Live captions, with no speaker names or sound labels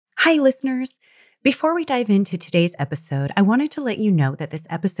Hi, listeners. Before we dive into today's episode, I wanted to let you know that this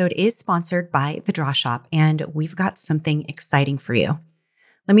episode is sponsored by The Draw Shop, and we've got something exciting for you.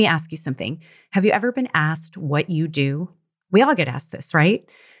 Let me ask you something. Have you ever been asked what you do? We all get asked this, right?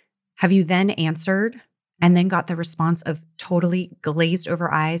 Have you then answered and then got the response of totally glazed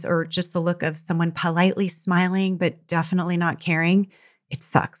over eyes or just the look of someone politely smiling but definitely not caring? It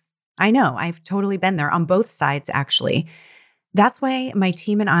sucks. I know, I've totally been there on both sides, actually. That's why my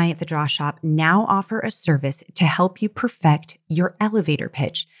team and I at The Draw Shop now offer a service to help you perfect your elevator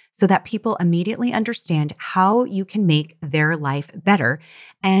pitch so that people immediately understand how you can make their life better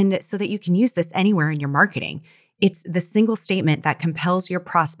and so that you can use this anywhere in your marketing. It's the single statement that compels your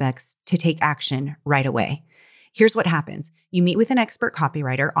prospects to take action right away. Here's what happens. You meet with an expert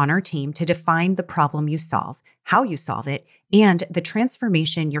copywriter on our team to define the problem you solve, how you solve it, and the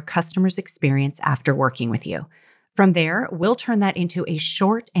transformation your customers experience after working with you. From there, we'll turn that into a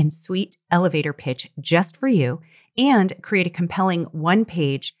short and sweet elevator pitch just for you and create a compelling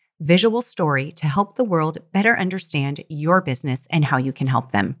one-page visual story to help the world better understand your business and how you can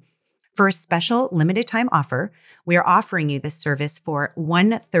help them. For a special limited time offer, we are offering you this service for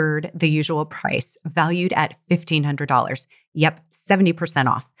 1/3 the usual price, valued at $1,500. Yep, 70%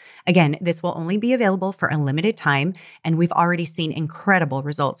 off. Again, this will only be available for a limited time, and we've already seen incredible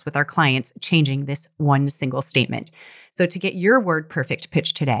results with our clients changing this one single statement. So to get your word perfect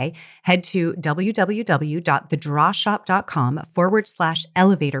pitch today, head to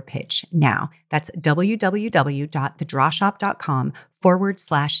www.thedrawshop.com/elevator pitch now. That's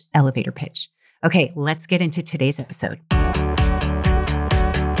www.thedrawshop.com/elevator pitch. Okay, let's get into today's episode.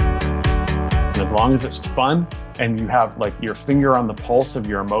 As long as it's fun and you have like your finger on the pulse of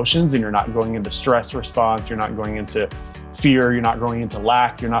your emotions and you're not going into stress response, you're not going into fear, you're not going into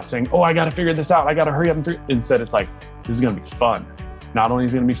lack, you're not saying, oh, I got to figure this out, I got to hurry up and figure. Instead, it's like, this is going to be fun. Not only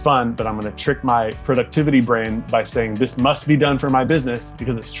is it going to be fun, but I'm going to trick my productivity brain by saying this must be done for my business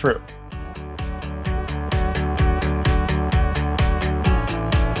because it's true.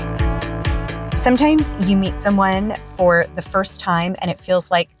 Sometimes you meet someone for the first time and it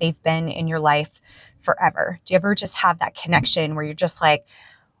feels like they've been in your life forever. Do you ever just have that connection where you're just like,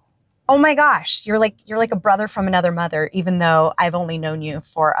 oh my gosh, you're like a brother from another mother, even though I've only known you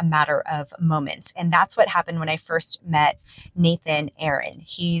for a matter of moments. And that's what happened when I first met Nathan Aaron.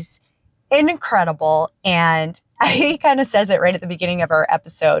 He's incredible. And he kind of says it right at the beginning of our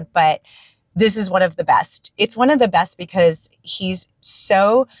episode, but this is one of the best. It's one of the best because he's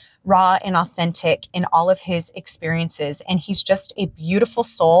so raw and authentic in all of his experiences. And he's just a beautiful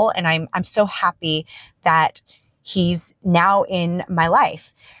soul. And I'm so happy that he's now in my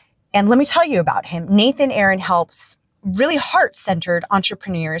life. And let me tell you about him. Nathan Aaron helps really heart-centered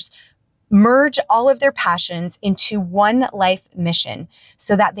entrepreneurs merge all of their passions into one life mission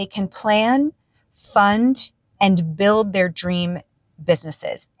so that they can plan, fund, and build their dream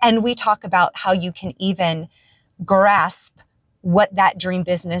businesses. And we talk about how you can even grasp what that dream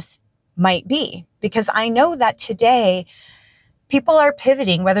business might be. Because I know that today people are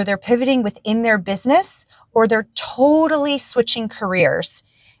pivoting, whether they're pivoting within their business or they're totally switching careers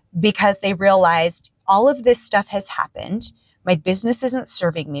because they realized all of this stuff has happened. My business isn't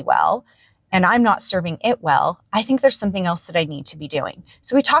serving me well and I'm not serving it well. I think there's something else that I need to be doing.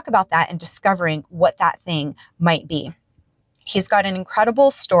 So we talk about that and discovering what that thing might be. He's got an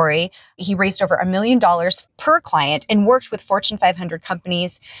incredible story. He raised over $1 million per client and worked with Fortune 500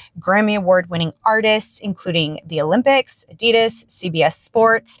 companies, Grammy Award-winning artists, including the Olympics, Adidas, CBS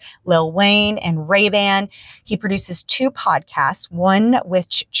Sports, Lil Wayne, and Ray-Ban. He produces 2 podcasts, one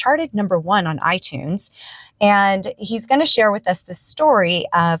which charted #1 on iTunes. And he's going to share with us the story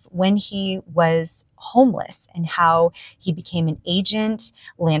of when he was homeless and how he became an agent,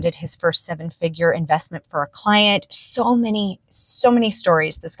 landed his first 7-figure investment for a client. So many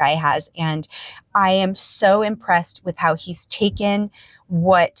stories this guy has. And I am so impressed with how he's taken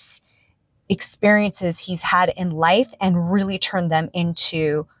what experiences he's had in life and really turned them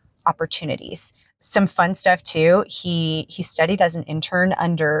into opportunities. Some fun stuff too. He studied as an intern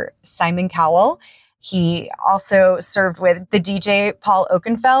under Simon Cowell. He also served with the DJ Paul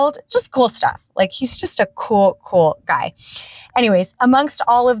Oakenfold. Just cool stuff. Like, he's just a cool guy. Anyways, amongst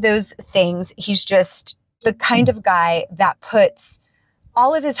all of those things, he's just the kind of guy that puts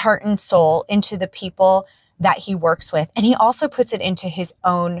all of his heart and soul into the people that he works with. And he also puts it into his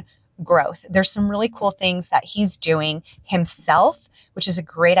own growth. There's some really cool things that he's doing himself, which is a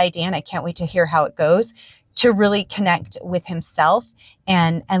great idea. And I can't wait to hear how it goes, to really connect with himself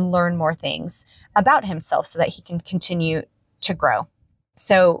and learn more things about himself so that he can continue to grow.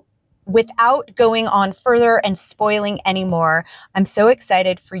 So without going on further and spoiling anymore, I'm so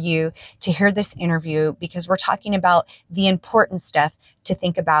excited for you to hear this interview because we're talking about the important stuff to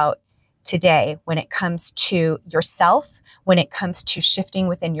think about today when it comes to yourself, when it comes to shifting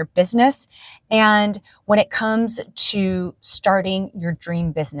within your business, and when it comes to starting your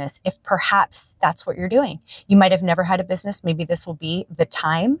dream business. If perhaps that's what you're doing, you might have never had a business. Maybe this will be the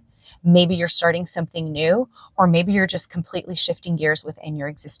time. Maybe you're starting something new, or maybe you're just completely shifting gears within your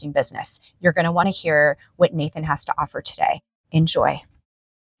existing business. You're going to want to hear what Nathan has to offer today. Enjoy.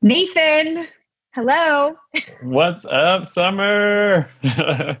 Nathan, hello. What's up, Summer?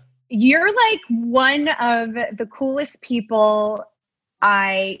 You're like one of the coolest people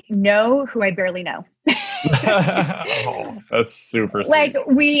I know who I barely know. Oh, that's super like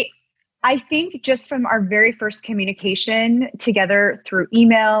sweet. I think just from our very first communication together through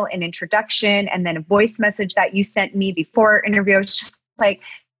email and introduction, and then a voice message that you sent me before our interview, I was just like,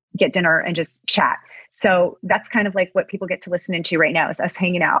 get dinner and just chat. So that's kind of like what people get to listen into right now is us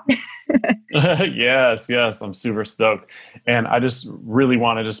hanging out. Yes. I'm super stoked. And I just really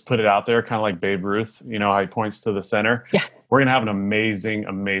want to just put it out there, kind of like Babe Ruth, you know, how he points to the center. Yeah. We're going to have an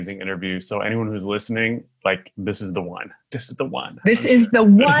amazing interview. So anyone who's listening, like, this is the one. This is the one. This is the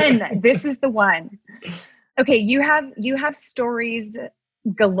one. This is the one. Okay. You have stories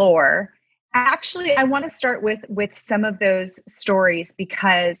galore. Actually, I want to start with some of those stories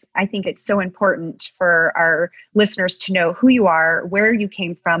because I think it's so important for our listeners to know who you are, where you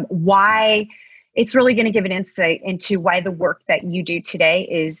came from, why. It's really going to give an insight into why the work that you do today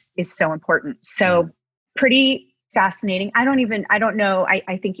is so important. So pretty fascinating. I don't know.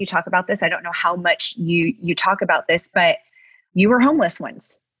 I think you talk about this. I don't know how much you talk about this, but you were homeless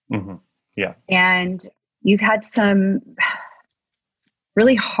once. Mm-hmm. Yeah. And you've had some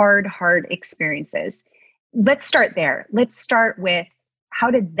really hard experiences. Let's start there. Let's start with,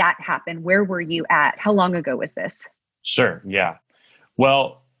 how did that happen? Where were you at? How long ago was this? Sure. Yeah.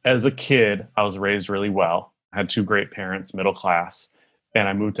 Well, as a kid, I was raised really well. I had two great parents, middle class, and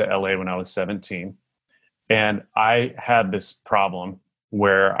I moved to LA when I was 17. And I had this problem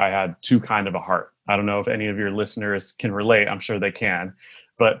where I had too kind of a heart. I don't know if any of your listeners can relate. I'm sure they can.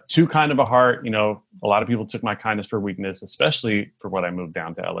 But too kind of a heart, you know, a lot of people took my kindness for weakness, especially for what I moved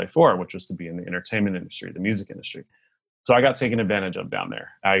down to LA for, which was to be in the entertainment industry, the music industry. So I got taken advantage of down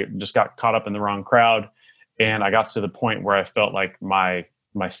there. I just got caught up in the wrong crowd. And I got to the point where I felt like my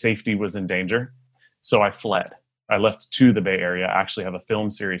safety was in danger. So I fled. I left to the Bay Area. I actually have a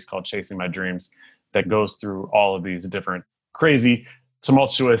film series called Chasing My Dreams that goes through all of these different crazy,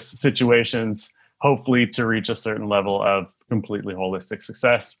 tumultuous situations, hopefully to reach a certain level of completely holistic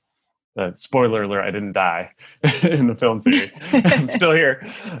success. Spoiler alert, I didn't die in the film series. I'm still here.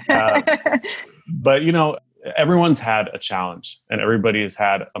 But, you know, everyone's had a challenge and everybody has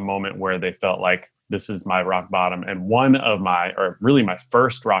had a moment where they felt like this is my rock bottom. And my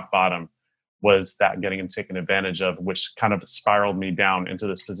first rock bottom was that getting taken advantage of, which kind of spiraled me down into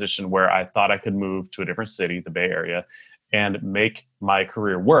this position where I thought I could move to a different city, the Bay Area, and make my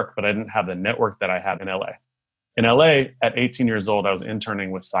career work, but I didn't have the network that I had in LA. In LA, at 18 years old, I was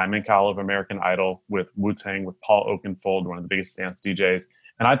interning with Simon Cowell of American Idol, with Wu-Tang, with Paul Oakenfold, one of the biggest dance DJs.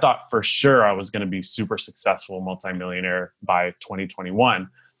 And I thought for sure I was going to be super successful multimillionaire by 2021.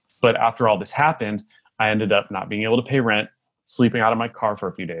 But after all this happened, I ended up not being able to pay rent, sleeping out of my car for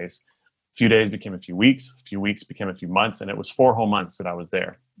a few days. A few days became a few weeks became a few months, and it was 4 whole months that I was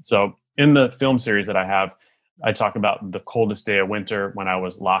there. So in the film series that I have, I talk about the coldest day of winter when I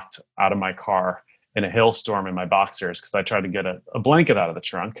was locked out of my car in a hailstorm in my boxers because I tried to get a blanket out of the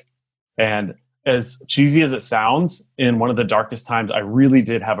trunk. And as cheesy as it sounds, in one of the darkest times, I really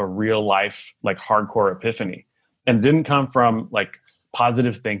did have a real life, like hardcore epiphany. And it didn't come from like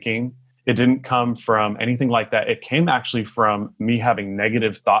positive thinking. It didn't come from anything like that. It came actually from me having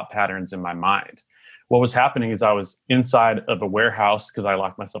negative thought patterns in my mind. What was happening is I was inside of a warehouse because I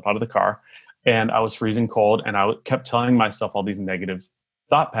locked myself out of the car and I was freezing cold and I kept telling myself all these negative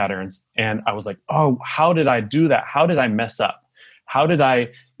thought patterns. And I was like, oh, how did I do that? How did I mess up? How did I,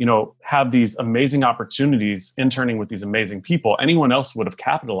 have these amazing opportunities interning with these amazing people? Anyone else would have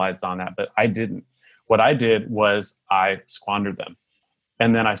capitalized on that, but I didn't. What I did was I squandered them.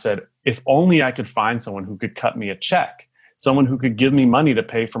 And then I said, if only I could find someone who could cut me a check, someone who could give me money to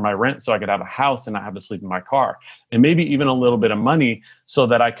pay for my rent so I could have a house and not have to sleep in my car, and maybe even a little bit of money so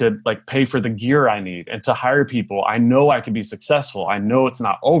that I could like pay for the gear I need and to hire people. I know I could be successful. I know it's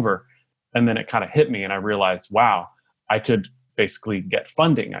not over. And then it kind of hit me and I realized, wow, I could basically get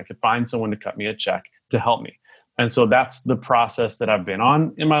funding. I could find someone to cut me a check to help me. And so that's the process that I've been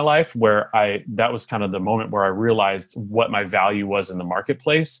on in my life, where that was kind of the moment where I realized what my value was in the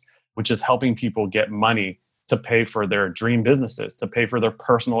marketplace. which is helping people get money to pay for their dream businesses, to pay for their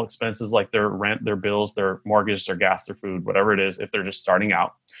personal expenses like their rent, their bills, their mortgage, their gas, their food, whatever it is, if they're just starting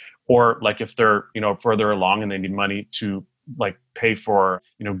out. Or like if they're, further along and they need money to like pay for,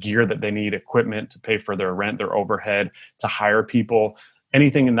 gear that they need, equipment to pay for their rent, their overhead, to hire people,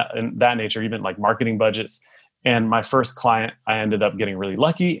 anything in that nature, even like marketing budgets. And my first client, I ended up getting really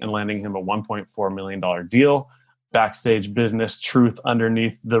lucky and landing him a $1.4 million deal. Backstage business truth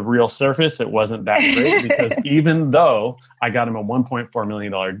underneath the real surface, it wasn't that great because even though I got him a $1.4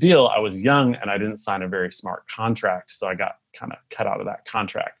 million deal, I was young and I didn't sign a very smart contract. So I got kind of cut out of that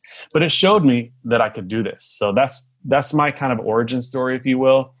contract. But it showed me that I could do this. So that's my kind of origin story, if you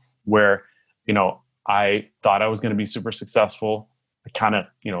will, where, I thought I was going to be super successful. I kind of,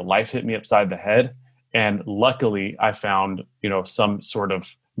 life hit me upside the head. And luckily I found, some sort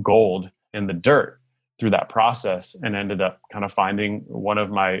of gold in the dirt through that process and ended up kind of finding one of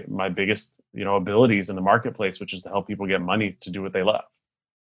my biggest, abilities in the marketplace, which is to help people get money to do what they love.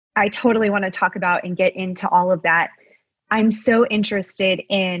 I totally want to talk about and get into all of that. I'm so interested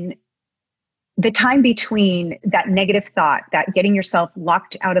in the time between that negative thought, that getting yourself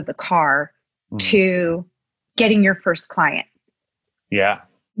locked out of the car to getting your first client. Yeah.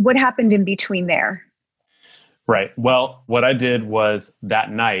 What happened in between there? Right. Well, what I did was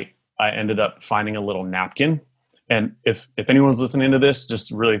that night, I ended up finding a little napkin. And if anyone's listening to this,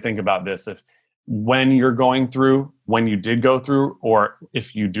 just really think about this. When you did go through, or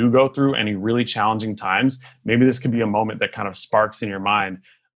if you do go through any really challenging times, maybe this could be a moment that kind of sparks in your mind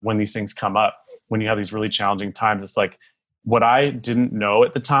when these things come up, when you have these really challenging times. It's like, what I didn't know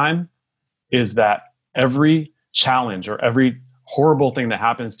at the time is that every challenge or every horrible thing that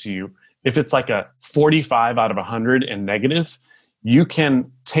happens to you, if it's like a 45 out of 100 in negative, you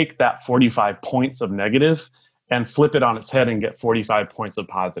can take that 45 points of negative and flip it on its head and get 45 points of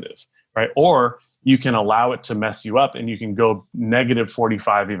positive, right? Or you can allow it to mess you up and you can go negative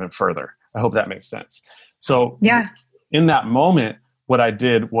 45 even further. I hope that makes sense. So yeah, in that moment, what I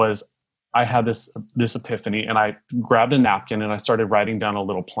did was I had this epiphany, and I grabbed a napkin and I started writing down a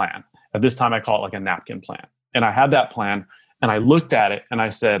little plan. At this time, I call it like a napkin plan. And I had that plan and I looked at it and I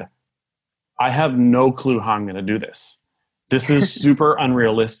said, I have no clue how I'm going to do this. This is super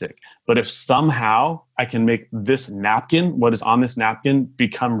unrealistic. But if somehow I can make this napkin, what is on this napkin,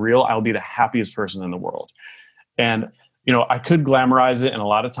 become real, I'll be the happiest person in the world. And, I could glamorize it. And a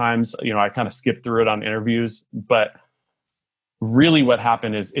lot of times, I kind of skip through it on interviews. But really what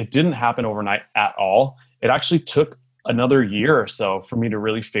happened is it didn't happen overnight at all. It actually took another year or so for me to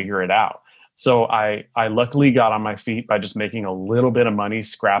really figure it out. So I luckily got on my feet by just making a little bit of money,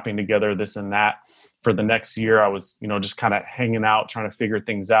 scrapping together this and that. For the next year, I was, just kind of hanging out, trying to figure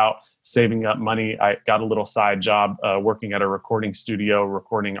things out, saving up money. I got a little side job working at a recording studio,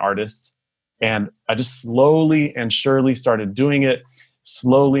 recording artists. And I just slowly and surely started doing it,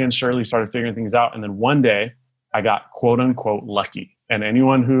 slowly and surely started figuring things out. And then one day I got quote unquote lucky. And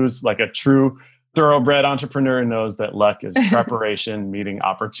anyone who's like a true thoroughbred entrepreneur knows that luck is preparation meeting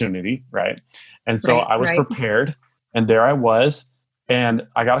opportunity, right? And so I was prepared, and there I was. And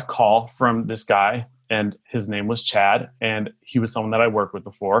I got a call from this guy, and his name was Chad, and he was someone that I worked with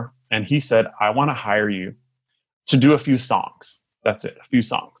before. And he said, I want to hire you to do a few songs. That's it, a few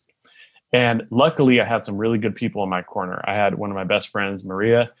songs. And luckily, I had some really good people in my corner. I had one of my best friends,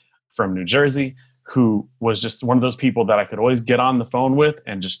 Maria from New Jersey, who was just one of those people that I could always get on the phone with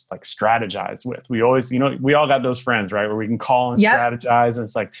and just like strategize with. We always, we all got those friends, right? Where we can call and strategize. And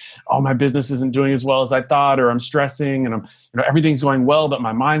it's like, oh, my business isn't doing as well as I thought, or I'm stressing and everything's going well, but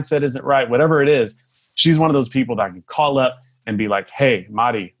my mindset isn't right. Whatever it is, she's one of those people that I can call up and be like, hey,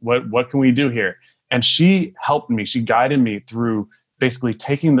 Madi, what can we do here? And she helped me. She guided me through basically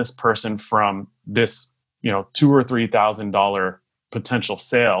taking this person from this, $2,000 or $3,000 potential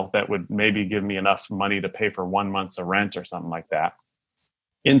sale that would maybe give me enough money to pay for 1 month's of rent or something like that,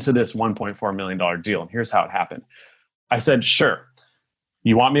 into this $1.4 million deal. And here's how it happened. I said, sure,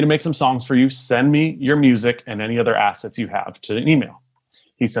 you want me to make some songs for you? Send me your music and any other assets you have to an email.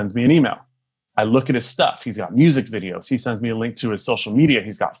 He sends me an email. I look at his stuff. He's got music videos. He sends me a link to his social media.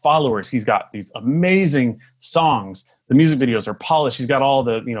 He's got followers. He's got these amazing songs. The music videos are polished. He's got all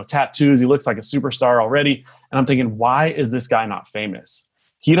the, tattoos. He looks like a superstar already. And I'm thinking, why is this guy not famous?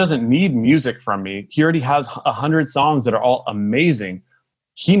 He doesn't need music from me. He already has 100 songs that are all amazing.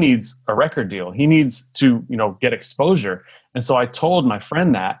 He needs a record deal. He needs to, get exposure. And so I told my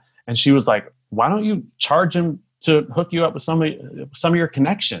friend that, and she was like, why don't you charge him to hook you up with some of your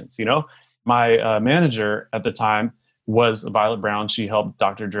connections, My manager at the time was Violet Brown. She helped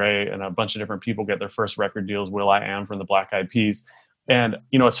Dr. Dre and a bunch of different people get their first record deals. Will.i.am from the Black Eyed Peas. And,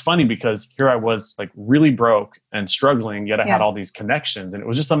 it's funny because here I was like really broke and struggling, yet I had Yeah. all these connections, and it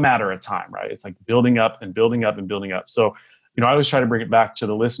was just a matter of time, right? It's like building up and building up and building up. So, I always try to bring it back to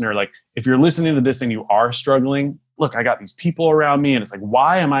the listener. Like, if you're listening to this and you are struggling, look, I got these people around me, and it's like,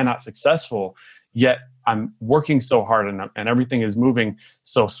 why am I not successful? Yet I'm working so hard and everything is moving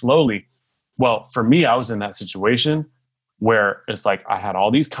so slowly. Well, for me, I was in that situation where it's like I had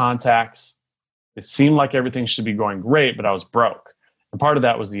all these contacts. It seemed like everything should be going great, but I was broke. And part of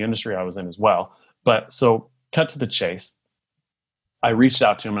that was the industry I was in as well. But so, cut to the chase, I reached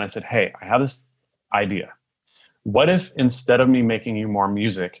out to him and I said, hey, I have this idea. What if instead of me making you more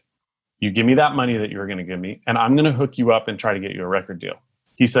music, you give me that money that you're going to give me, and I'm going to hook you up and try to get you a record deal?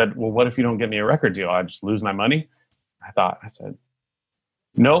 He said, well, what if you don't get me a record deal? I just lose my money? I said,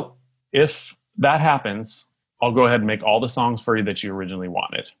 nope. If that happens, I'll go ahead and make all the songs for you that you originally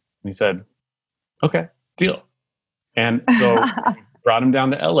wanted. And he said, okay, deal. And so brought him down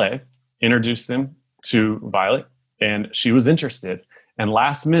to LA, introduced him to Violet, and she was interested. And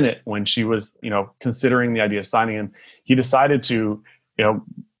last minute, when she was, considering the idea of signing him, he decided to,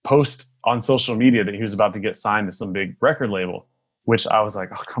 post on social media that he was about to get signed to some big record label, which I was like,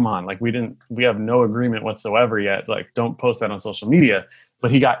 oh, come on. Like, we have no agreement whatsoever yet. Like, don't post that on social media. But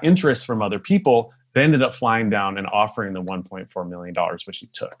he got interest from other people. They ended up flying down and offering the $1.4 million, which he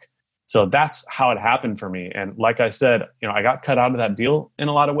took. So that's how it happened for me. And like I said, I got cut out of that deal in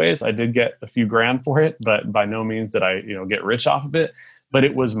a lot of ways. I did get a few grand for it, but by no means did I, get rich off of it. But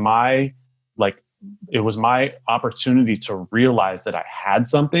it was my opportunity to realize that I had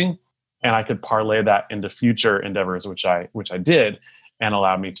something, and I could parlay that into future endeavors, which I did, and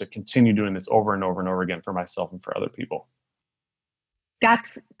allowed me to continue doing this over and over and over again for myself and for other people.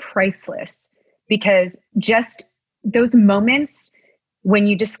 That's priceless, because just those moments when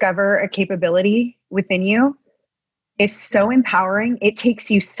you discover a capability within you is so empowering. It takes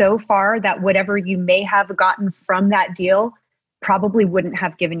you so far that whatever you may have gotten from that deal probably wouldn't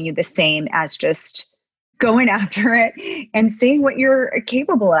have given you the same as just going after it and seeing what you're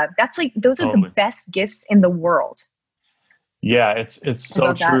capable of. That's like, those are the best gifts in the world. Yeah, it's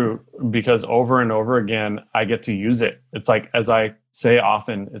so true, because over and over again, I get to use it. It's like, as I say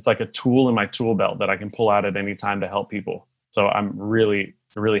often, it's like a tool in my tool belt that I can pull out at any time to help people. So I'm really,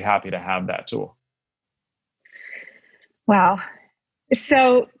 really happy to have that tool. Wow.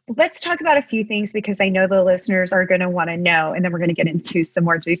 So let's talk about a few things, because I know the listeners are going to want to know, and then we're going to get into some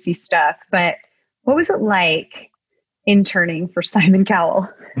more juicy stuff. But what was it like interning for Simon Cowell?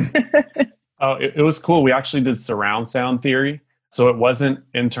 Oh, it was cool. We actually did surround sound theory. So it wasn't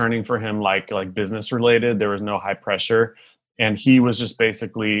interning for him like business related. There was no high pressure. And he was just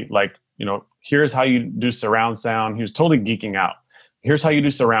basically like, here's how you do surround sound. He was totally geeking out. Here's how you do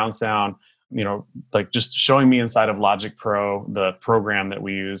surround sound, like just showing me inside of Logic Pro, the program that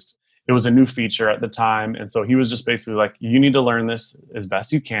we used. It was a new feature at the time. And so he was just basically like, you need to learn this as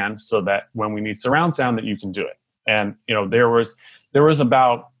best you can so that when we need surround sound, that you can do it. And, there was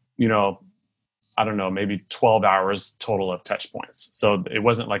about, I don't know, maybe 12 hours total of touch points. So it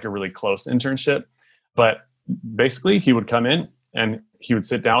wasn't like a really close internship, but basically he would come in and he would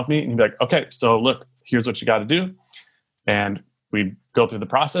sit down with me and he'd be like, okay, so look, here's what you got to do. And we'd go through the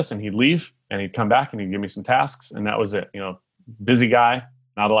process, and he'd leave and he'd come back and he'd give me some tasks. And that was it. Busy guy,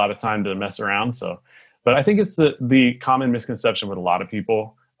 not a lot of time to mess around. So, but I think it's the common misconception with a lot of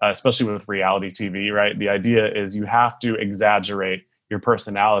people, especially with reality TV, right? The idea is you have to exaggerate your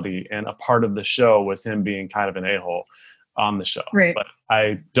personality. And a part of the show was him being kind of an a-hole on the show. Right. But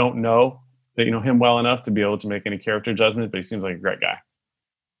I don't know that you know him well enough to be able to make any character judgment, but he seems like a great guy.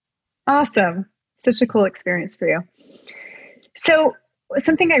 Awesome. Such a cool experience for you. So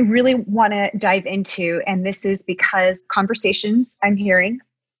something I really want to dive into, and this is because conversations I'm hearing,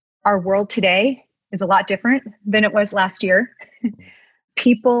 our world today is a lot different than it was last year.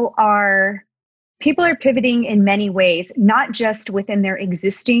 People are pivoting in many ways, not just within their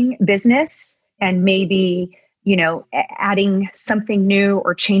existing business and maybe, adding something new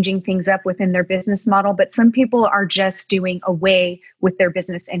or changing things up within their business model, but some people are just doing away with their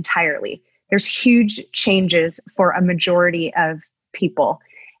business entirely. There's huge changes for a majority of people.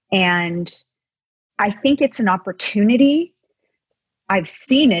 And I think it's an opportunity. I've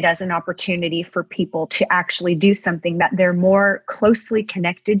seen it as an opportunity for people to actually do something that they're more closely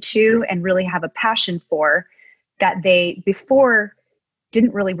connected to and really have a passion for, that they before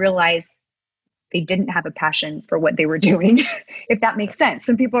didn't really realize they didn't have a passion for what they were doing, if that makes sense.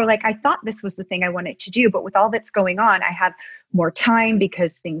 Some people are like, I thought this was the thing I wanted to do, but with all that's going on, I have more time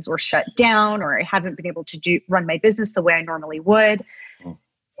because things were shut down, or I haven't been able to run my business the way I normally would.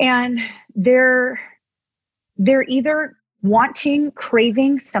 And they're either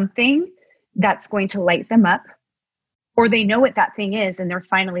craving something that's going to light them up, or they know what that thing is and they're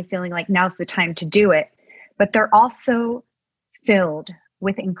finally feeling like now's the time to do it. But they're also filled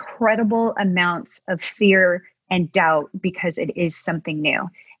with incredible amounts of fear and doubt because it is something new.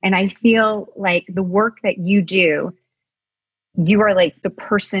 And I feel like the work that you do, you are like the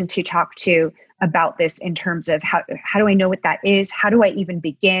person to talk to about this in terms of how do I know what that is? How do I even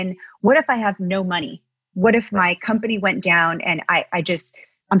begin? What if I have no money? What if my company went down and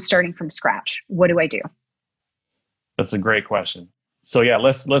I'm starting from scratch? What do I do? That's a great question. So yeah,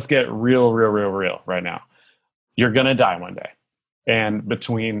 let's get real right now. You're going to die one day. And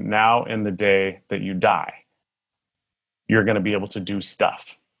between now and the day that you die, you're going to be able to do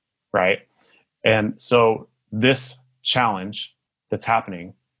stuff, right? And so this challenge that's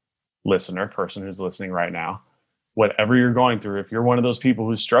happening, listener, person who's listening right now, whatever you're going through, if you're one of those people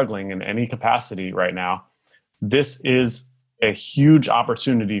who's struggling in any capacity right now, this is a huge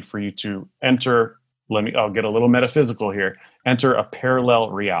opportunity for you to enter. I'll get a little metaphysical here. Enter a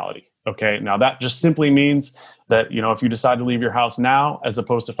parallel reality. Okay. Now that just simply means that, if you decide to leave your house now, as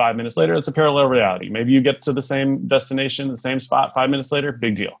opposed to 5 minutes later, it's a parallel reality. Maybe you get to the same destination, the same spot 5 minutes later,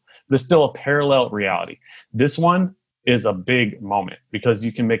 big deal. But it's still a parallel reality. This one is a big moment because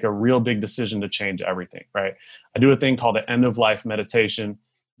you can make a real big decision to change everything, right? I do a thing called the end of life meditation.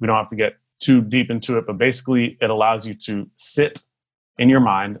 We don't have to get too deep into it, but basically it allows you to sit in your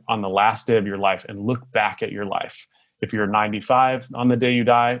mind on the last day of your life and look back at your life. If you're 95 on the day you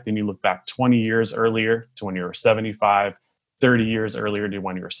die, then you look back 20 years earlier to when you were 75, 30 years earlier to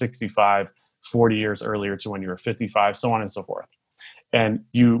when you were 65, 40 years earlier to when you were 55, so on and so forth. And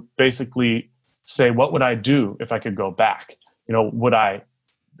you basically say, what would I do if I could go back? Would I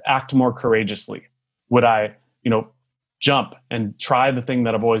act more courageously? Would I, jump and try the thing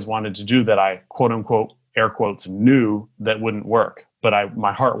that I've always wanted to do that I, quote unquote, air quotes, knew that wouldn't work, but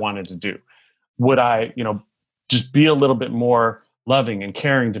my heart wanted to do? Would I, just be a little bit more loving and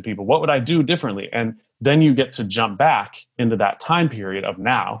caring to people? What would I do differently? And then you get to jump back into that time period of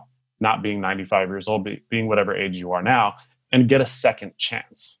now, not being 95 years old, being whatever age you are now, and get a second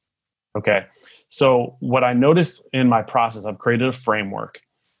chance. Okay. So what I noticed in my process, I've created a framework,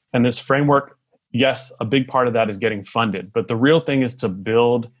 and this framework, yes, a big part of that is getting funded, but the real thing is to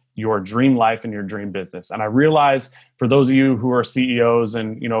build your dream life and your dream business. And I realize for those of you who are CEOs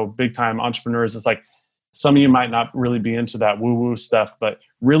and, big time entrepreneurs, it's like, some of you might not really be into that woo-woo stuff, but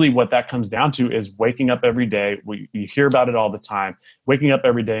really what that comes down to is waking up every day. You hear about it all the time, waking up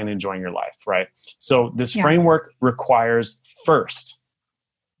every day and enjoying your life, right? So this framework requires, first,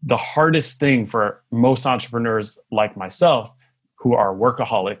 the hardest thing for most entrepreneurs like myself who are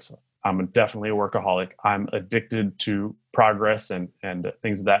workaholics. I'm definitely a workaholic. I'm addicted to progress and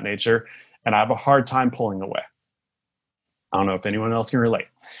things of that nature, and I have a hard time pulling away. I don't know if anyone else can relate.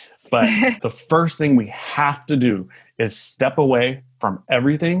 But the first thing we have to do is step away from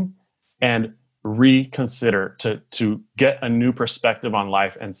everything and reconsider, to get a new perspective on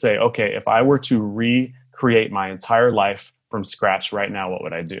life and say, okay, if I were to recreate my entire life from scratch right now, what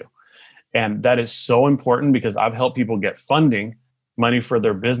would I do? And that is so important because I've helped people get funding, money for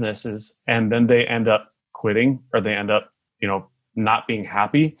their businesses, and then they end up quitting or they end up, not being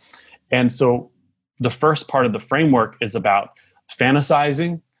happy. And so the first part of the framework is about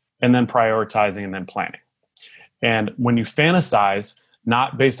fantasizing, and then prioritizing, and then planning. And when you fantasize,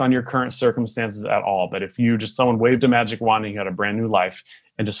 not based on your current circumstances at all, but if someone waved a magic wand and you had a brand new life,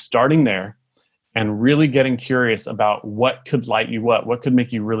 and just starting there and really getting curious about what could light you up, what could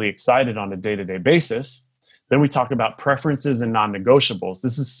make you really excited on a day-to-day basis. Then we talk about preferences and non-negotiables.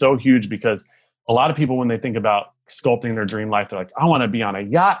 This is so huge because a lot of people, when they think about sculpting their dream life, they're like, I want to be on a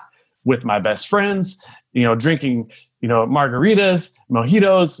yacht with my best friends, drinking margaritas,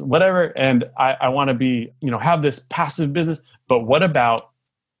 mojitos, whatever. And I want to be, have this passive business. But what about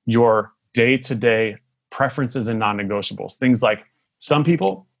your day-to-day preferences and non-negotiables? Things like some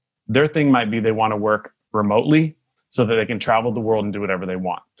people, their thing might be they want to work remotely so that they can travel the world and do whatever they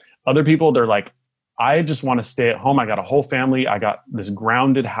want. Other people, they're like, I just want to stay at home. I got a whole family. I got this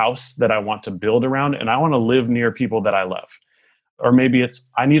grounded house that I want to build around, and I want to live near people that I love. Or maybe it's,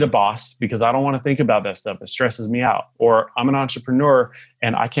 I need a boss because I don't want to think about that stuff. It stresses me out. Or I'm an entrepreneur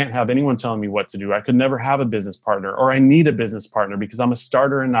and I can't have anyone telling me what to do. I could never have a business partner. Or I need a business partner because I'm a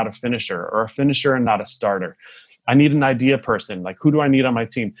starter and not a finisher, or a finisher and not a starter. I need an idea person. Like, who do I need on my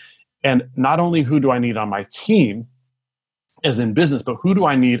team? And not only who do I need on my team as in business, but who do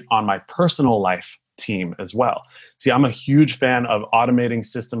I need on my personal life team as well? See, I'm a huge fan of automating,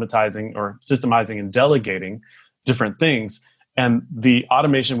 systemizing, and delegating different things. And the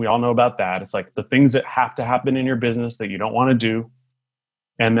automation, we all know about that. It's like the things that have to happen in your business that you don't want to do.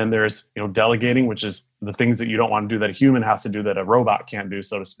 And then there's, delegating, which is the things that you don't want to do that a human has to do that a robot can't do,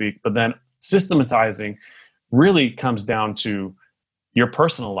 so to speak. But then systematizing really comes down to your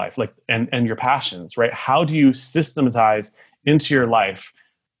personal life, and your passions, right? How do you systematize into your life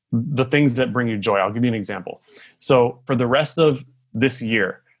the things that bring you joy? I'll give you an example. So for the rest of this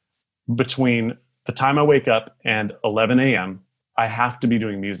year, between the time I wake up and 11 a.m., I have to be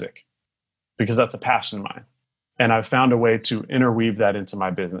doing music because that's a passion of mine. And I've found a way to interweave that into my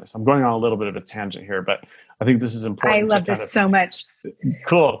business. I'm going on a little bit of a tangent here, but I think this is important. I love this so much.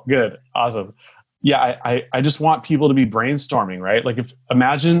 Cool. Good. Awesome. Yeah. I just want people to be brainstorming, right? Like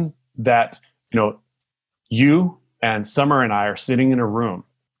imagine that, you and Summer and I are sitting in a room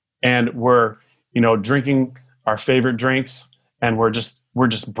and we're, drinking our favorite drinks and we're just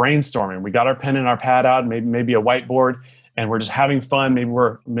brainstorming. We got our pen and our pad out, maybe a whiteboard, and we're just having fun. Maybe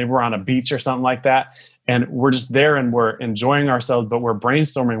we're on a beach or something like that. And we're just there and we're enjoying ourselves, but we're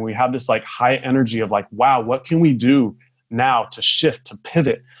brainstorming. We have this like high energy of like, wow, what can we do now to shift, to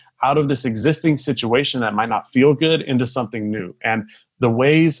pivot out of this existing situation that might not feel good into something new? And the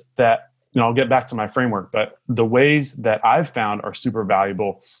ways that, I'll get back to my framework, but the ways that I've found are super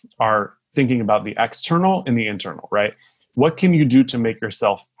valuable are thinking about the external and the internal, right? What can you do to make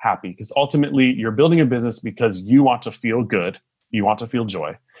yourself happy? Because ultimately you're building a business because you want to feel good, you want to feel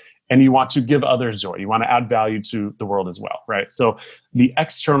joy, and you want to give others joy. You want to add value to the world as well, right? So the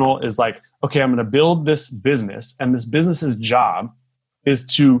external is like, okay, I'm going to build this business, and this business's job is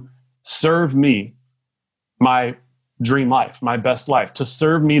to serve me my dream life, my best life, to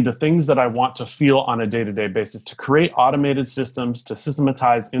serve me the things that I want to feel on a day-to-day basis, to create automated systems, to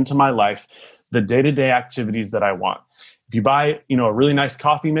systematize into my life the day-to-day activities that I want. If you buy, a really nice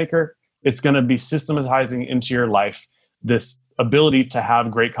coffee maker, it's going to be systematizing into your life this ability to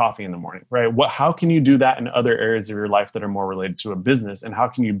have great coffee in the morning, right? How can you do that in other areas of your life that are more related to a business? And how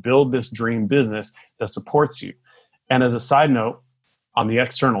can you build this dream business that supports you? And as a side note, on the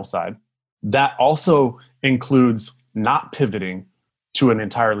external side, that also includes not pivoting to an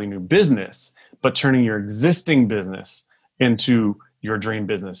entirely new business, but turning your existing business into your dream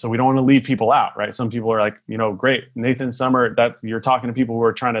business. So we don't want to leave people out, right? Some people are like, great, Nathan, Summer, you're talking to people who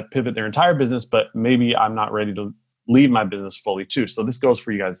are trying to pivot their entire business, but maybe I'm not ready to leave my business fully too. So this goes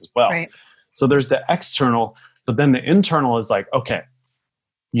for you guys as well. Right. So there's the external, but then the internal is like, okay,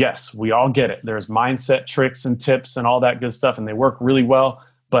 yes, we all get it. There's mindset tricks and tips and all that good stuff, and they work really well.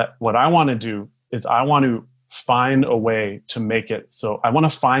 But what I want to do is I want to find a way to make it so I want to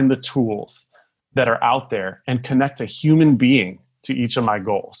find the tools that are out there and connect a human being to each of my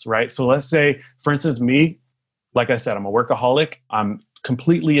goals, right? So let's say, for instance, me, like I said, I'm a workaholic. I'm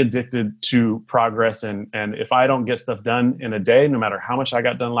completely addicted to progress. And if I don't get stuff done in a day, no matter how much I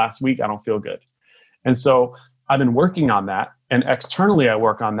got done last week, I don't feel good. And so I've been working on that. And externally, I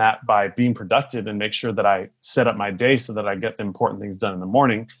work on that by being productive and make sure that I set up my day so that I get the important things done in the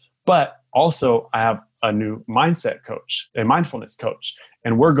morning. But also I have a new mindset coach, a mindfulness coach,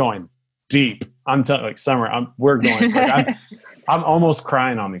 and we're going deep. I'm telling, like, Summer, we're going, like, I'm almost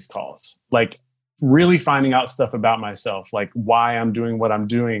crying on these calls, like really finding out stuff about myself, like why I'm doing what I'm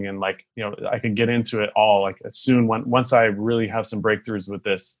doing. And like, I could get into it all like soon. Once I really have some breakthroughs with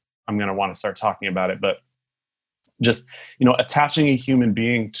this, I'm going to want to start talking about it. But just, attaching a human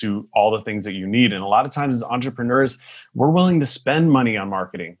being to all the things that you need. And a lot of times as entrepreneurs, we're willing to spend money on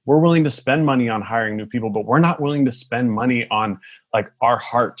marketing. We're willing to spend money on hiring new people, but we're not willing to spend money on like our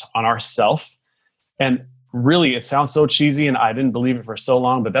heart, on ourself. And really, it sounds so cheesy, and I didn't believe it for so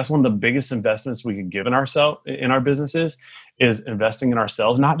long, but that's one of the biggest investments we can give in ourselves, in our businesses, is investing in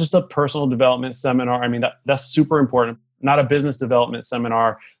ourselves, not just a personal development seminar. I mean, that's super important. Not a business development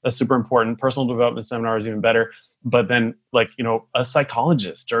seminar. That's super important. Personal development seminar is even better. But then like, a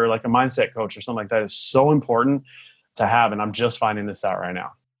psychologist or like a mindset coach or something like that is so important to have. And I'm just finding this out right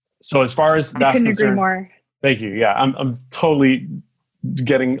now. So as far as that's concerned, I couldn't agree more. Thank you. Yeah. I'm totally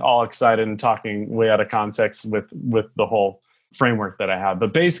getting all excited and talking way out of context with the whole framework that I have.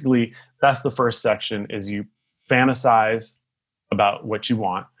 But basically that's the first section, is you fantasize about what you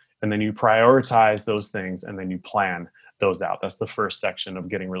want, and then you prioritize those things, and then you plan those out. That's the first section of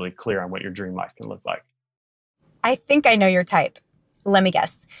getting really clear on what your dream life can look like. I think I know your type. Let me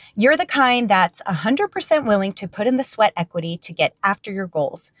guess. You're the kind that's 100% willing to put in the sweat equity to get after your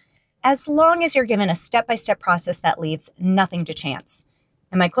goals, as long as you're given a step-by-step process that leaves nothing to chance.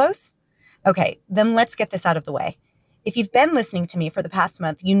 Am I close? Okay, then let's get this out of the way. If you've been listening to me for the past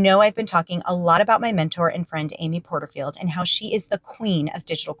month, you know I've been talking a lot about my mentor and friend, Amy Porterfield, and how she is the queen of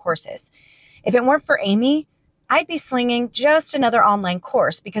digital courses. If it weren't for Amy, I'd be slinging just another online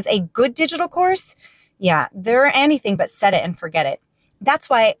course, because a good digital course, yeah, they're anything but set it and forget it. That's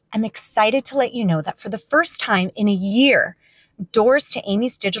why I'm excited to let you know that for the first time in a year, doors to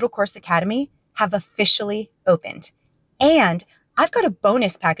Amy's Digital Course Academy have officially opened. And I've got a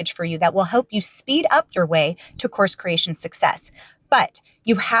bonus package for you that will help you speed up your way to course creation success. But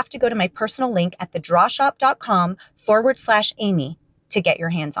you have to go to my personal link at thedrawshop.com/Amy to get your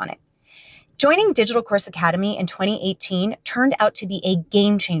hands on it. Joining Digital Course Academy in 2018 turned out to be a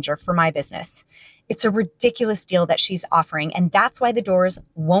game changer for my business. It's a ridiculous deal that she's offering, and that's why the doors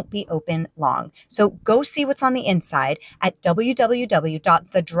won't be open long. So go see what's on the inside at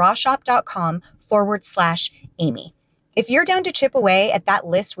www.thedrawshop.com/Amy. If you're down to chip away at that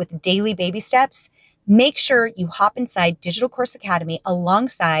list with daily baby steps, make sure you hop inside Digital Course Academy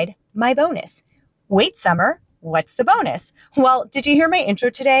alongside my bonus. Wait, Summer, what's the bonus? Well, did you hear my intro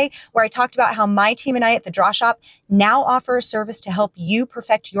today where I talked about how my team and I at the Draw Shop now offer a service to help you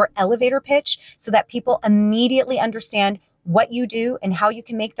perfect your elevator pitch so that people immediately understand what you do and how you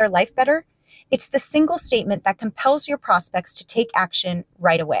can make their life better? It's the single statement that compels your prospects to take action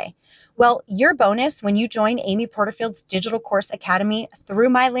right away. Well, your bonus when you join Amy Porterfield's Digital Course Academy through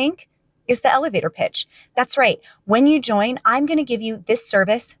my link is the elevator pitch. That's right. When you join, I'm going to give you this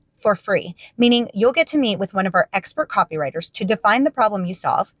service for free, meaning you'll get to meet with one of our expert copywriters to define the problem you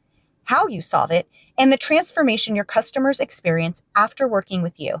solve, how you solve it, and the transformation your customers experience after working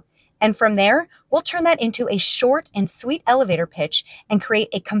with you. And from there, we'll turn that into a short and sweet elevator pitch and create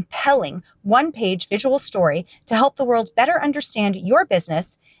a compelling one-page visual story to help the world better understand your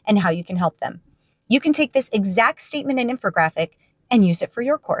business and how you can help them. You can take this exact statement and infographic and use it for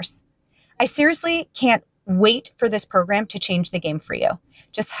your course. I seriously can't wait for this program to change the game for you.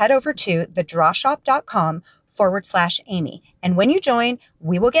 Just head over to thedrawshop.com/Amy. And when you join,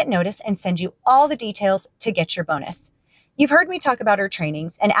 we will get notice and send you all the details to get your bonus. You've heard me talk about our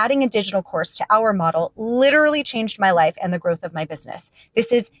trainings, and adding a digital course to our model literally changed my life and the growth of my business.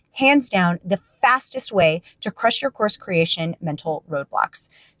 This is hands down the fastest way to crush your course creation mental roadblocks.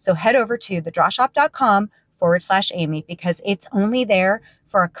 So head over to thedrawshop.com/Amy because it's only there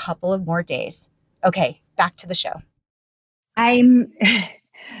for a couple of more days. Okay, back to the show. As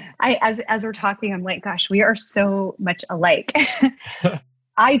we're talking, I'm like, gosh, we are so much alike.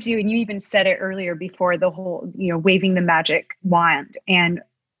 I do. And you even said it earlier before the whole, waving the magic wand. And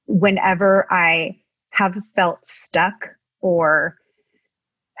whenever I have felt stuck or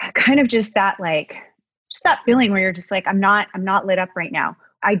kind of just that feeling where you're just like, I'm not lit up right now.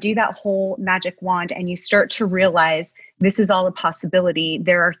 I do that whole magic wand and you start to realize this is all a possibility.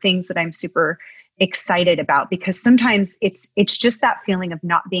 There are things that I'm super excited about because sometimes it's just that feeling of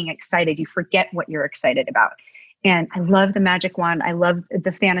not being excited. You forget what you're excited about. And I love the magic wand. I love the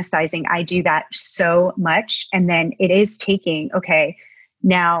fantasizing. I do that so much. And then it is taking, okay,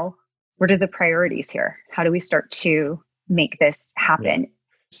 now what are the priorities here? How do we start to make this happen? Yeah.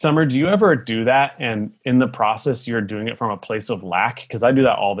 Summer, do you ever do that? And in the process, you're doing it from a place of lack? Because I do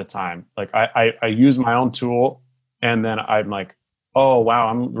that all the time. Like I use my own tool and then I'm like, oh, wow,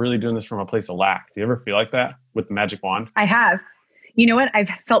 I'm really doing this from a place of lack. Do you ever feel like that with the magic wand? I have. You know what?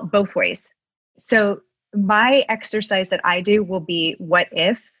 I've felt both ways. So my exercise that I do will be what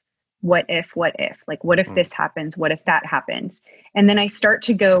if, like, what if this happens? What if that happens? And then I start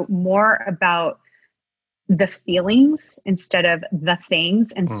to go more about the feelings instead of the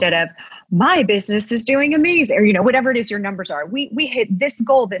things, instead of my business is doing amazing, or, whatever it is your numbers are. We hit this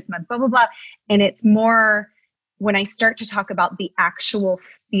goal this month, blah, blah, blah. And it's more when I start to talk about the actual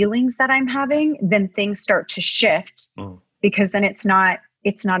feelings that I'm having, then things start to shift because then it's not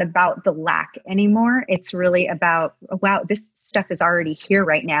about the lack anymore. It's really about, oh, wow, this stuff is already here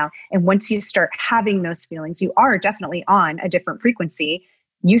right now. And once you start having those feelings, you are definitely on a different frequency.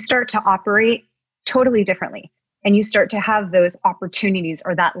 You start to operate totally differently. And you start to have those opportunities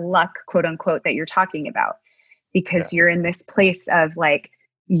or that luck, quote unquote, that you're talking about, because you're in this place of like,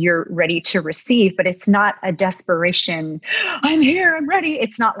 you're ready to receive, but it's not a desperation. I'm here, I'm ready.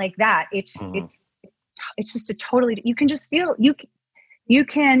 It's not like that. It's just a totally, you can just feel, you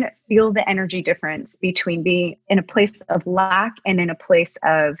can feel the energy difference between being in a place of lack and in a place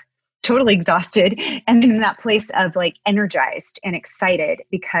of totally exhausted and in that place of like energized and excited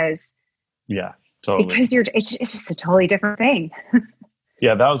because it's just a totally different thing.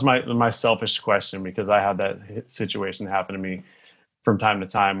 Yeah. That was my selfish question because I had that situation happen to me from time to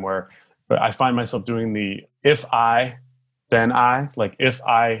time where I find myself doing the, if I, then I, like if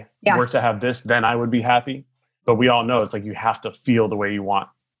I were to have this, then I would be happy. But we all know it's like you have to feel the way you want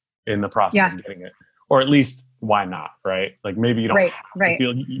in the process of getting it. Or at least why not? Right? Like maybe you don't Right, have to right.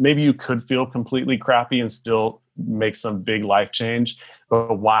 feel, maybe you could feel completely crappy and still make some big life change,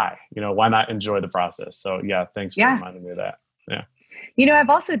 but why? Why not enjoy the process? So yeah, thanks for Yeah. reminding me of that. Yeah. I've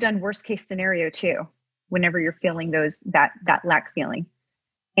also done worst case scenario too, whenever you're feeling that lack feeling.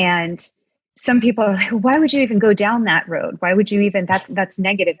 And some people are like, why would you even go down that road? Why would you even, that's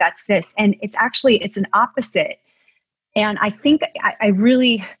negative, that's this. And it's an opposite. And I think I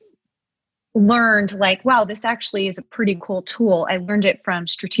really learned like, wow, this actually is a pretty cool tool. I learned it from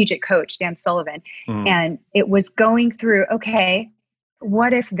strategic coach, Dan Sullivan. And it was going through, okay,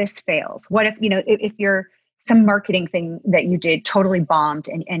 what if this fails? What if, if you're some marketing thing that you did totally bombed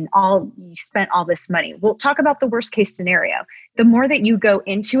and you spent all this money. We'll talk about the worst case scenario. The more that you go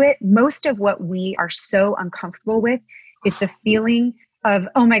into it, most of what we are so uncomfortable with is the feeling of,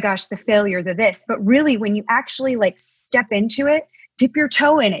 oh my gosh, the failure, the this. But really, when you actually like step into it, dip your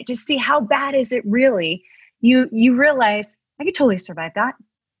toe in it, just see how bad is it really, you realize I could totally survive that.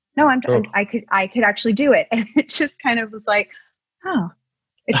 No, I could actually do it. And it just kind of was like, oh,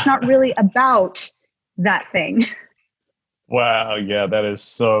 it's not really about that thing. Wow. Yeah, that is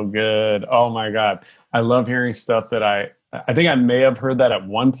so good. Oh my God. I love hearing stuff that I think I may have heard that at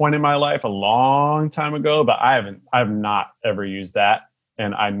one point in my life a long time ago, but I've not ever used that.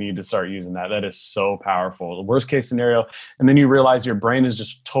 And I need to start using that. That is so powerful. The worst case scenario. And then you realize your brain is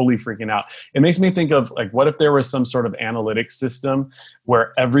just totally freaking out. It makes me think of like, what if there was some sort of analytics system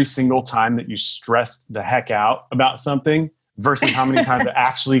where every single time that you stressed the heck out about something versus how many times it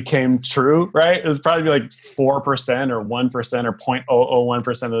actually came true, right? It was probably like 4% or 1% or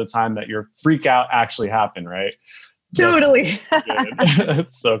 0.001% of the time that your freak out actually happened, right? Totally.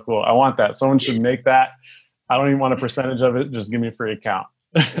 That's so cool. I want that. Someone should make that. I don't even want a percentage of it. Just give me a free account.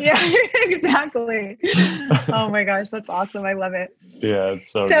 Yeah, exactly. Oh my gosh, that's awesome. I love it. Yeah,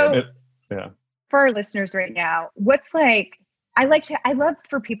 it's so good. Yeah. For our listeners right now, I love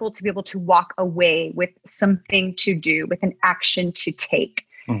for people to be able to walk away with something to do, with an action to take.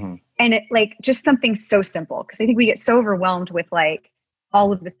 Mm-hmm. And it like just something so simple, because I think we get so overwhelmed with like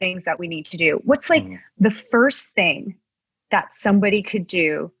all of the things that we need to do. What's like the first thing that somebody could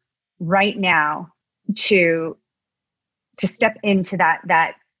do right now to step into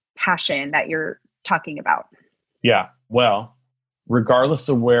that passion that you're talking about? Yeah. Well, regardless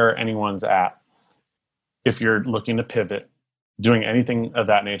of where anyone's at, if you're looking to pivot, doing anything of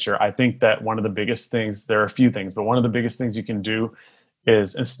that nature, I think that one of the biggest things, there are a few things, but one of the biggest things you can do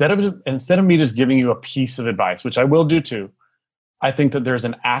is instead of me just giving you a piece of advice, which I will do too, I think that there's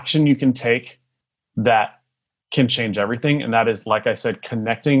an action you can take that can change everything. And that is, like I said,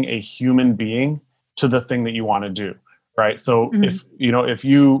 connecting a human being to the thing that you want to do. Right. So if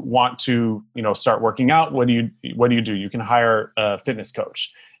you want to, start working out, what do you do? You can hire a fitness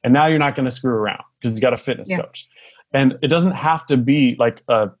coach, and now you're not going to screw around because you got a fitness coach. And it doesn't have to be like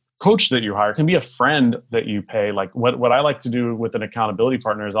a coach that you hire. It can be a friend that you pay. Like what I like to do with an accountability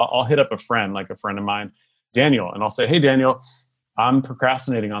partner is I'll hit up a friend, like a friend of mine, Daniel, and I'll say, hey, Daniel, I'm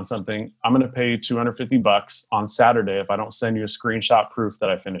procrastinating on something. I'm going to pay you $250 on Saturday if I don't send you a screenshot proof that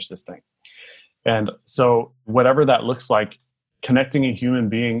I finished this thing. And so whatever that looks like, connecting a human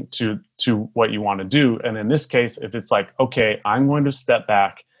being to what you want to do. And in this case, if it's like, okay, I'm going to step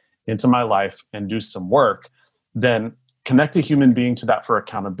back into my life and do some work, then connect a human being to that for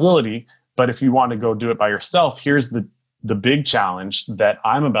accountability. But if you want to go do it by yourself, here's the big challenge that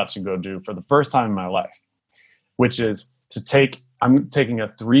I'm about to go do for the first time in my life, which is I'm taking a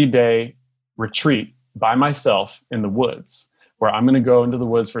 3-day retreat by myself in the woods, where I'm going to go into the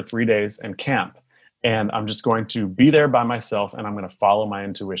woods for 3 days and camp. And I'm just going to be there by myself, and I'm going to follow my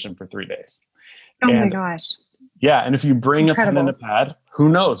intuition for 3 days. My gosh. Yeah. And if you bring a pen and a pad, who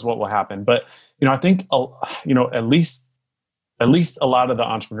knows what will happen? But, I think, at least a lot of the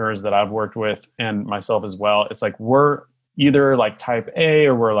entrepreneurs that I've worked with, and myself as well, it's like we're either like type A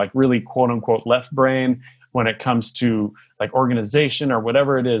or we're like really quote unquote left brain when it comes to like organization or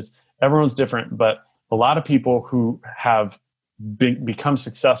whatever it is. Everyone's different, but a lot of people who have become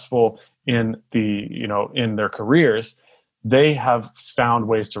successful in in their careers, they have found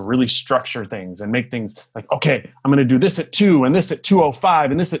ways to really structure things and make things like, okay, I'm going to do this at 2 and this at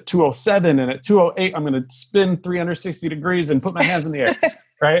 2:05 and this at 2:07 and at 2:08, I'm going to spin 360 degrees and put my hands in the air.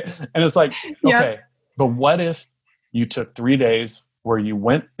 Right. And it's like, okay, but what if you took 3 days where you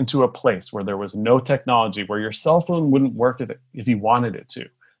went into a place where there was no technology, where your cell phone wouldn't work if you wanted it to,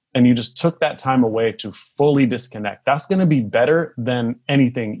 and you just took that time away to fully disconnect? That's going to be better than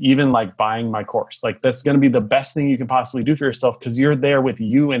anything, even like buying my course. Like that's going to be the best thing you can possibly do for yourself, because you're there with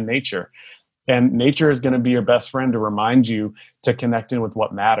you and nature. And nature is going to be your best friend to remind you to connect in with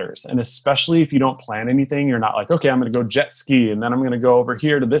what matters. And especially if you don't plan anything, you're not like, okay, I'm going to go jet ski and then I'm going to go over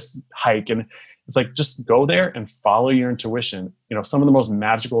here to this hike. And it's like, just go there and follow your intuition. Some of the most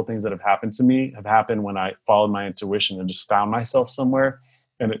magical things that have happened to me have happened when I followed my intuition and just found myself somewhere.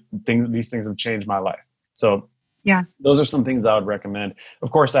 And these things have changed my life. So yeah, those are some things I would recommend. Of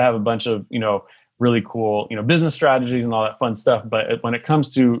course, I have a bunch of, really cool, business strategies and all that fun stuff. But when it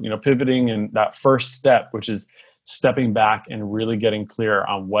comes to, pivoting and that first step, which is stepping back and really getting clear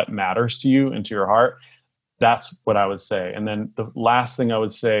on what matters to you and to your heart, that's what I would say. And then the last thing I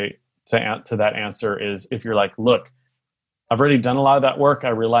would say to that answer is, if you're like, look, I've already done a lot of that work. I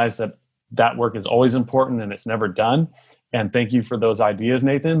realize that work is always important and it's never done. And thank you for those ideas,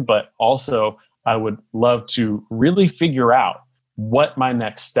 Nathan. But also, I would love to really figure out what my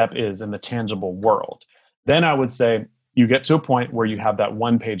next step is in the tangible world. Then I would say you get to a point where you have that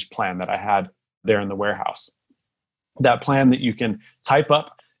one-page plan that I had there in the warehouse. That plan that you can type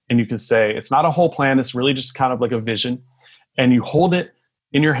up and you can say, it's not a whole plan, it's really just kind of like a vision. And you hold it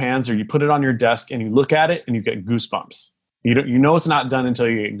in your hands or you put it on your desk and you look at it and you get goosebumps. You know it's not done until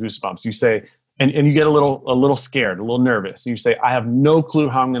you get goosebumps. You say, and you get a little scared, a little nervous. And you say, I have no clue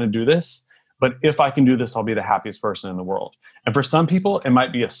how I'm going to do this, but if I can do this, I'll be the happiest person in the world. And for some people, it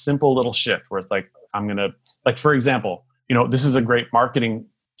might be a simple little shift where it's like, for example, this is a great marketing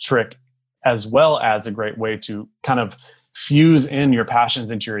trick as well as a great way to kind of fuse in your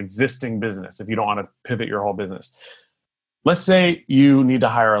passions into your existing business if you don't want to pivot your whole business. Let's say you need to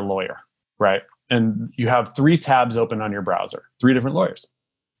hire a lawyer, right? And you have 3 tabs open on your browser, 3 different lawyers.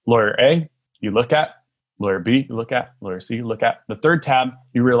 Lawyer A, you look at. Lawyer B, you look at. Lawyer C, you look at. The 3rd tab,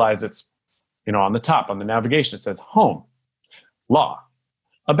 you realize it's, on the top, on the navigation, it says home, law,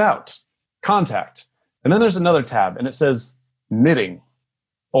 about, contact. And then there's another tab and it says knitting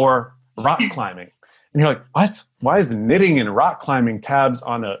or rock climbing. And you're like, what? Why is the knitting and rock climbing tabs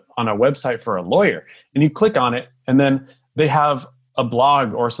on a website for a lawyer? And you click on it and then they have a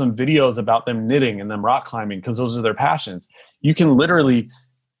blog or some videos about them knitting and them rock climbing because those are their passions. You can literally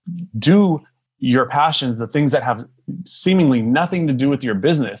do your passions, the things that have seemingly nothing to do with your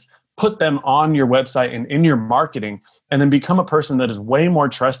business, put them on your website and in your marketing, and then become a person that is way more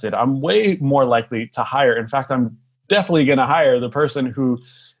trusted. I'm way more likely to hire. In fact, I'm definitely going to hire the person who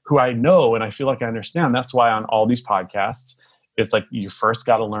I know and I feel like I understand. That's why on all these podcasts, it's like you first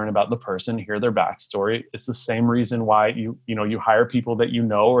got to learn about the person, hear their backstory. It's the same reason why you hire people that you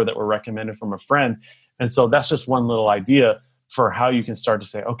know or that were recommended from a friend. And so that's just one little idea for how you can start to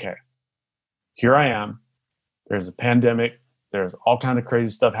say, okay, here I am. There's a pandemic. There's all kind of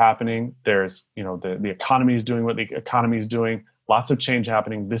crazy stuff happening. There's, the economy is doing what the economy is doing. Lots of change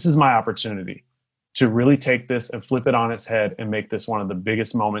happening. This is my opportunity to really take this and flip it on its head and make this one of the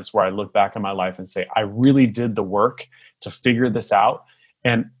biggest moments where I look back in my life and say, I really did the work to figure this out.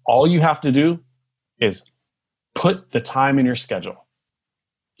 And all you have to do is put the time in your schedule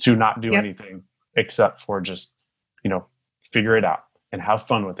to not do anything except for just, figure it out and have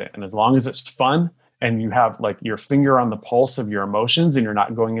fun with it. And as long as it's fun, and you have like your finger on the pulse of your emotions and you're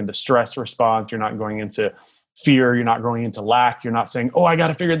not going into stress response, you're not going into fear, you're not going into lack, you're not saying, oh, I got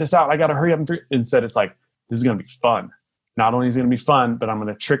to figure this out, I got to hurry up. Instead, it's like, this is going to be fun. Not only is it going to be fun, but I'm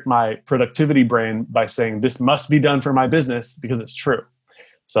going to trick my productivity brain by saying this must be done for my business because it's true.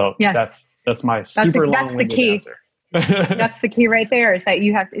 So that's my super long-winded answer. That's the key right there, is that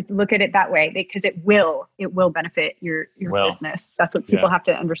you have to look at it that way because it will benefit your business. That's what people have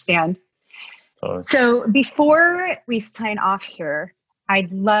to understand. So before we sign off here,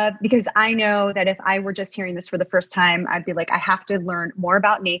 I'd love, because I know that if I were just hearing this for the first time, I'd be like, I have to learn more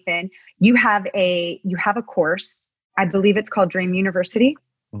about Nathan. You have a course, I believe it's called Dream University.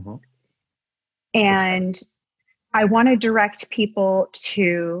 Mm-hmm. And I want to direct people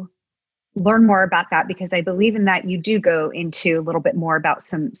to learn more about that because I believe in that. You do go into a little bit more about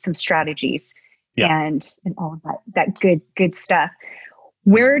some strategies and all of that good stuff.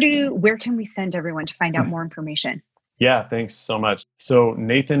 Where can we send everyone to find out more information? Yeah, thanks so much. So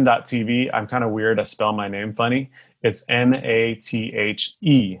Nathan.tv, I'm kind of weird. I spell my name funny. It's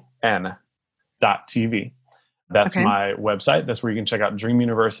NATHEN.TV. That's my website. That's where you can check out Dream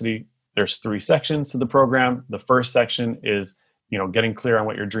University. There's 3 sections to the program. The first section is, getting clear on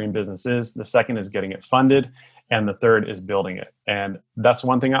what your dream business is. The second is getting it funded. And the third is building it. And that's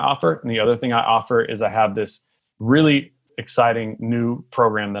one thing I offer. And the other thing I offer is I have this really exciting new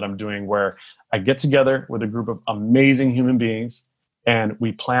program that I'm doing where I get together with a group of amazing human beings and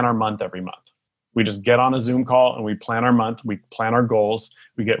we plan our month every month. We just get on a Zoom call and we plan our month. We plan our goals.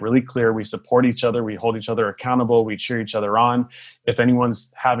 We get really clear. We support each other. We hold each other accountable. We cheer each other on. If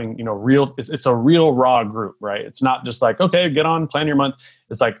anyone's having, it's a real raw group, right? It's not just like, okay, get on, plan your month.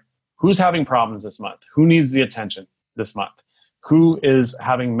 It's like, who's having problems this month? Who needs the attention this month? Who is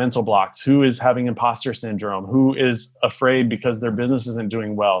having mental blocks? Who is having imposter syndrome? Who is afraid because their business isn't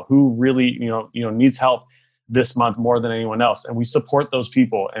doing well? Who really, needs help this month more than anyone else? And we support those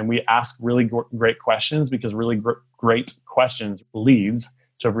people and we ask really great questions, because really great questions leads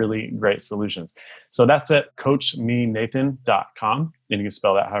to really great solutions. So that's at coachmenathan.com. And you can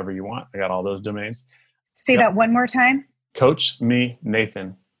spell that however you want. I got all those domains. Say that one more time.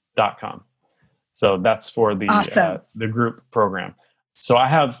 coachmenathan.com. So that's for the awesome. The group program. So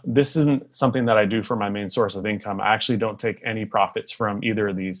this isn't something that I do for my main source of income. I actually don't take any profits from either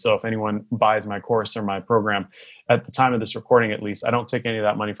of these. So if anyone buys my course or my program, at the time of this recording, at least, I don't take any of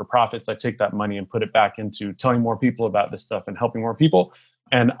that money for profits. I take that money and put it back into telling more people about this stuff and helping more people.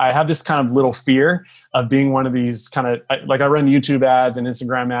 And I have this kind of little fear of being one of these kind of, like I run YouTube ads and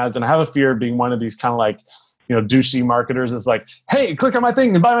Instagram ads, and I have a fear of being one of these kind of like, douchey marketers is like, hey, click on my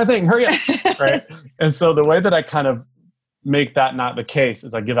thing and buy my thing, hurry up, right? And so the way that I kind of make that not the case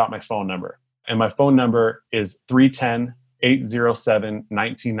is I give out my phone number. And my phone number is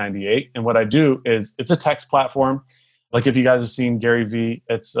 310-807-1998. And what I do is, it's a text platform. Like if you guys have seen Gary Vee,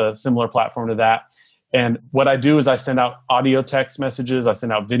 it's a similar platform to that. And what I do is I send out audio text messages, I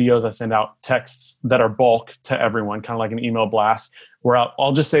send out videos, I send out texts that are bulk to everyone, kind of like an email blast, where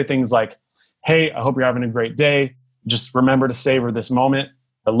I'll just say things like, hey, I hope you're having a great day. Just remember to savor this moment,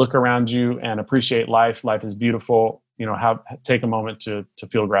 look around you and appreciate life. Life is beautiful. Take a moment to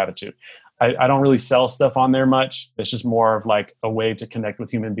feel gratitude. I don't really sell stuff on there much. It's just more of like a way to connect with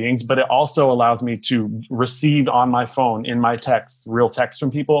human beings, but it also allows me to receive on my phone, in my texts, real text from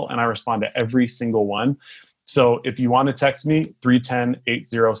people, and I respond to every single one. So if you want to text me,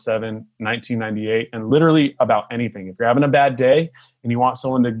 310-807-1998, and literally about anything. If you're having a bad day and you want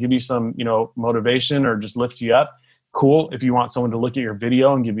someone to give you some, motivation or just lift you up, cool. If you want someone to look at your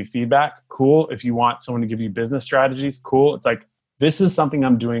video and give you feedback, cool. If you want someone to give you business strategies, cool. It's like, this is something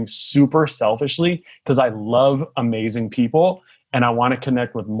I'm doing super selfishly because I love amazing people and I want to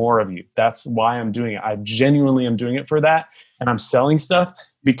connect with more of you. That's why I'm doing it. I genuinely am doing it for that. And I'm selling stuff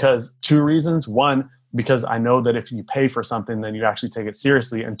because 2 reasons. 1, because I know that if you pay for something, then you actually take it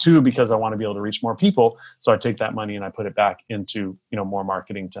seriously. And 2, because I want to be able to reach more people. So I take that money and I put it back into, more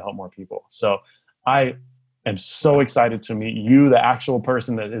marketing to help more people. So I am so excited to meet you, the actual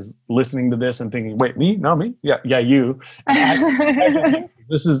person that is listening to this and thinking, wait, me? No, me? Yeah, you.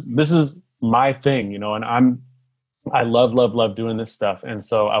 This is my thing, and I love doing this stuff. And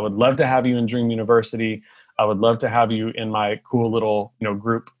so I would love to have you in Dream University. I would love to have you in my cool little,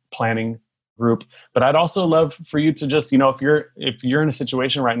 group planning group. But I'd also love for you to just, if you're in a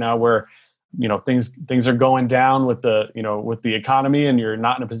situation right now where, things are going down with the economy and you're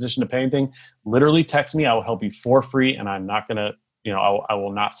not in a position to pay anything, literally text me. I will help you for free. And I'm not going to, I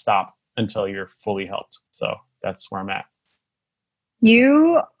will not stop until you're fully helped. So that's where I'm at.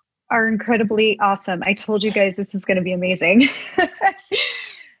 You are incredibly awesome. I told you guys this is going to be amazing.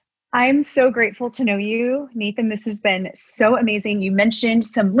 I'm so grateful to know you, Nathan. This has been so amazing. You mentioned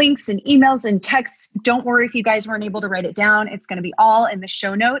some links and emails and texts. Don't worry if you guys weren't able to write it down. It's going to be all in the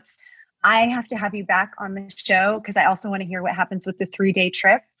show notes. I have to have you back on the show because I also want to hear what happens with the 3-day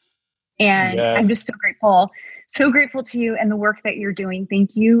trip. And yes. I'm just so grateful to you and the work that you're doing.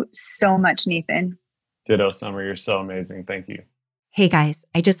 Thank you so much, Nathan. Ditto, Summer. You're so amazing. Thank you. Hey guys,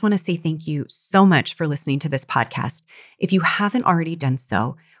 I just want to say thank you so much for listening to this podcast. If you haven't already done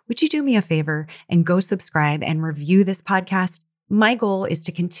so, would you do me a favor and go subscribe and review this podcast? My goal is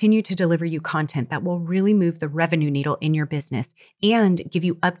to continue to deliver you content that will really move the revenue needle in your business and give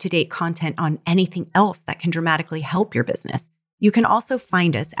you up-to-date content on anything else that can dramatically help your business. You can also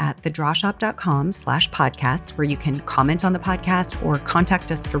find us at thedrawshop.com/podcasts, where you can comment on the podcast or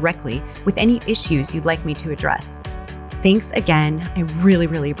contact us directly with any issues you'd like me to address. Thanks again. I really,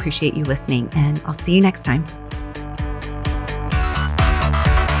 really appreciate you listening, and I'll see you next time.